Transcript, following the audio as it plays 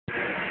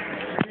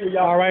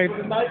All right,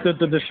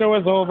 the show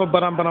is over,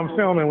 but I'm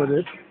filming with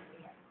it.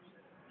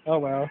 Oh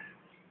well.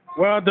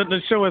 Well,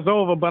 the show is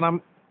over, but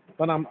I'm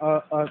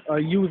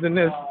using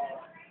this.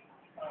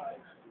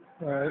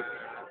 All right.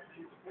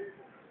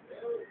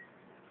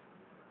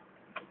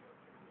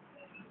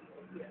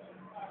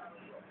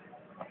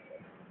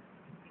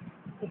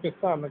 I think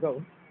it's time to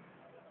go.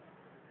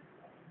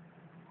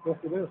 Yes,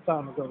 it is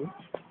time to go.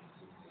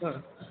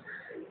 Huh.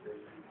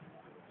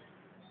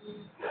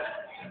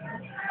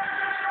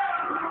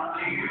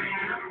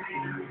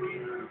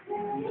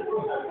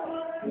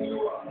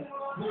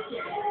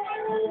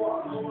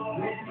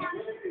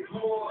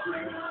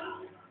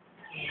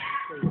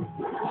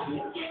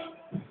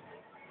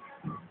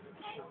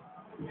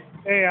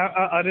 Hey,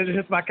 I did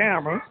hit my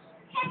camera.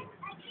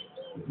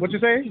 What you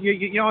say?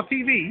 You on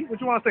TV?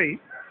 What you want to say?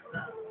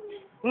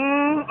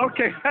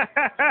 Okay.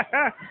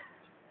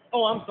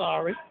 Oh, I'm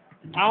sorry.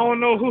 I don't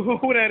know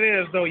who that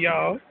is though,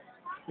 y'all.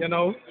 You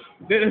know,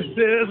 this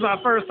is my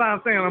first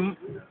time saying them.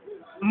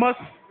 Must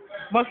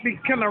must be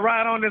kind of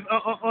right on this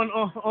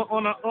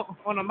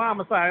on the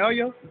mama side. Oh,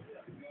 you?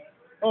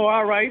 Oh,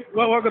 all right.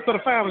 Well, welcome to the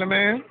family,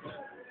 man.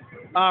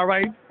 All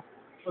right.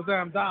 What's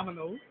that?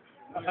 Domino.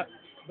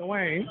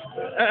 Dwayne.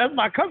 That's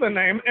my cousin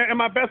name and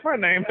my best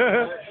friend name.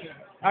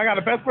 I got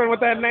a best friend with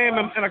that name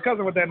and a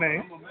cousin with that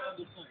name.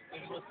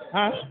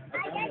 Huh?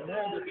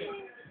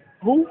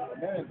 Who?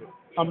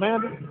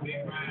 Amanda.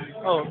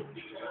 Oh.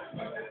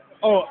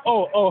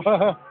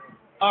 Oh.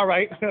 All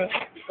right.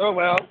 Oh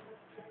well.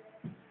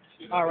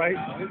 All right.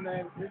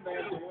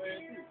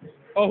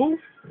 Oh who?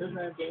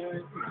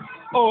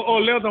 Oh,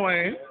 Lil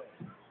Dwayne.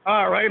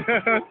 All right.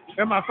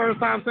 That's my first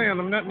time seeing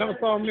him. Never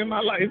saw him in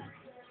my life.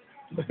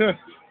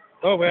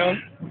 Oh well.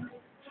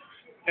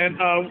 And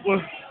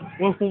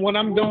when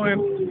I'm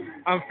doing,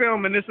 I'm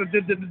filming. This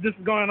is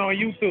going on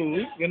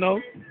YouTube. You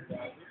know.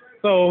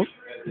 So.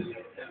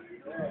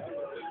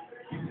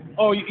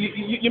 Oh,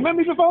 you met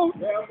me before?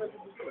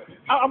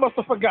 I must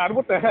have forgot.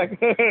 What the heck?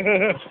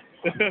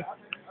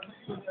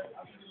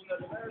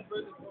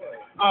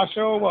 I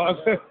sure was.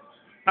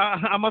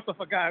 I must have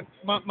forgot.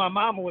 My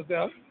mama was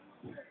there.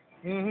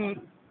 Hmm.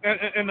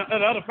 And the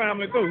other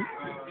family too.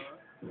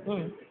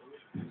 Mm.